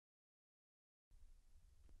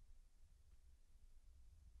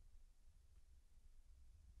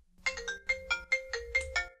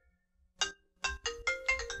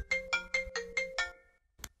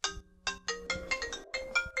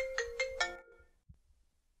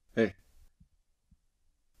Hey.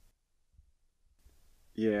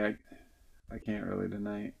 Yeah, I can't really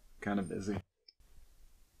tonight. Kind of busy.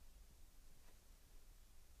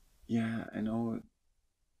 Yeah, I know.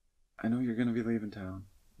 I know you're gonna be leaving town,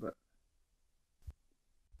 but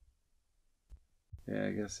yeah,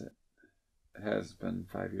 I guess it has been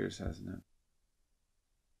 5 years, hasn't it?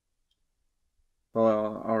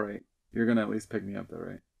 Well, all right. You're gonna at least pick me up, though,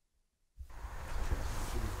 right?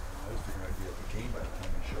 I was figuring I'd be at the game by the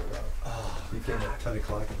time you showed up. Oh, you came at 10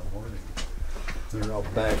 o'clock in the morning. We were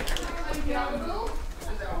out back.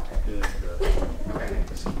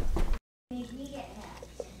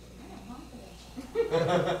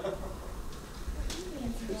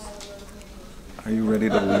 Are you ready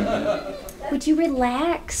to leave yet? Would you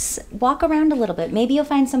relax? Walk around a little bit. Maybe you'll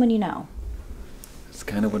find someone you know. It's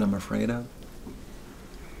kind of what I'm afraid of.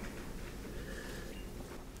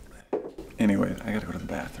 Anyway, I gotta go to the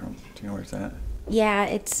bathroom. Do you know where it's at? Yeah,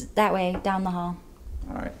 it's that way, down the hall.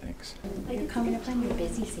 All right, thanks. You're coming up on your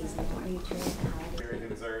busy season, aren't you?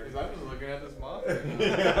 Everything's already. I'm just looking at this month.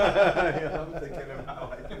 Yeah, I'm thinking of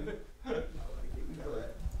how I can.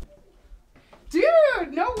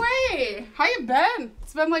 Dude, no way! How you been?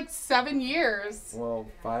 It's been like 7 years. Well,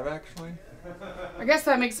 5 actually. I guess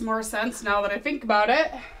that makes more sense now that I think about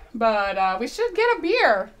it. But we should get a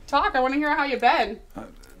beer. Talk, I want to hear how you been.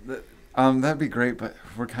 That'd be great, but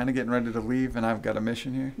we're kind of getting ready to leave, and I've got a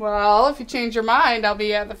mission here. Well, if you change your mind, I'll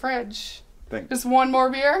be at the fridge. Thanks. Just one more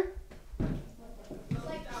beer?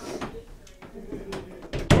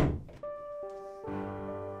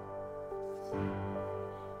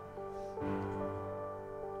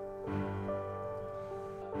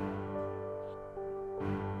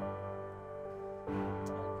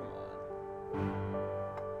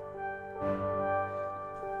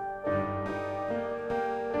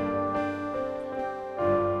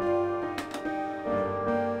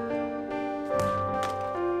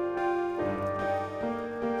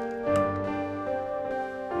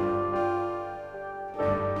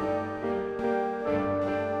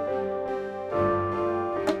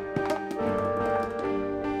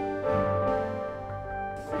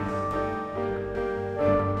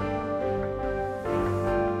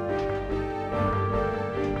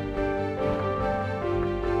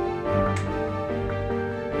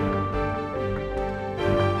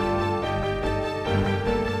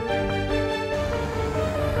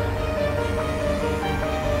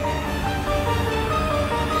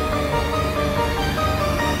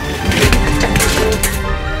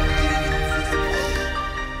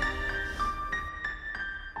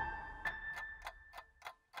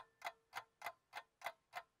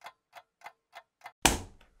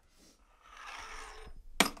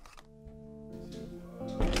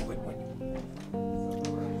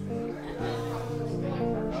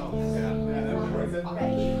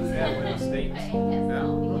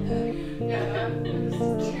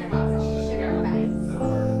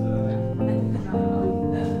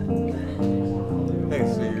 Hey,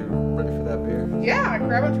 so you ready for that beer? Yeah,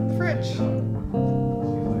 grab it from the fridge.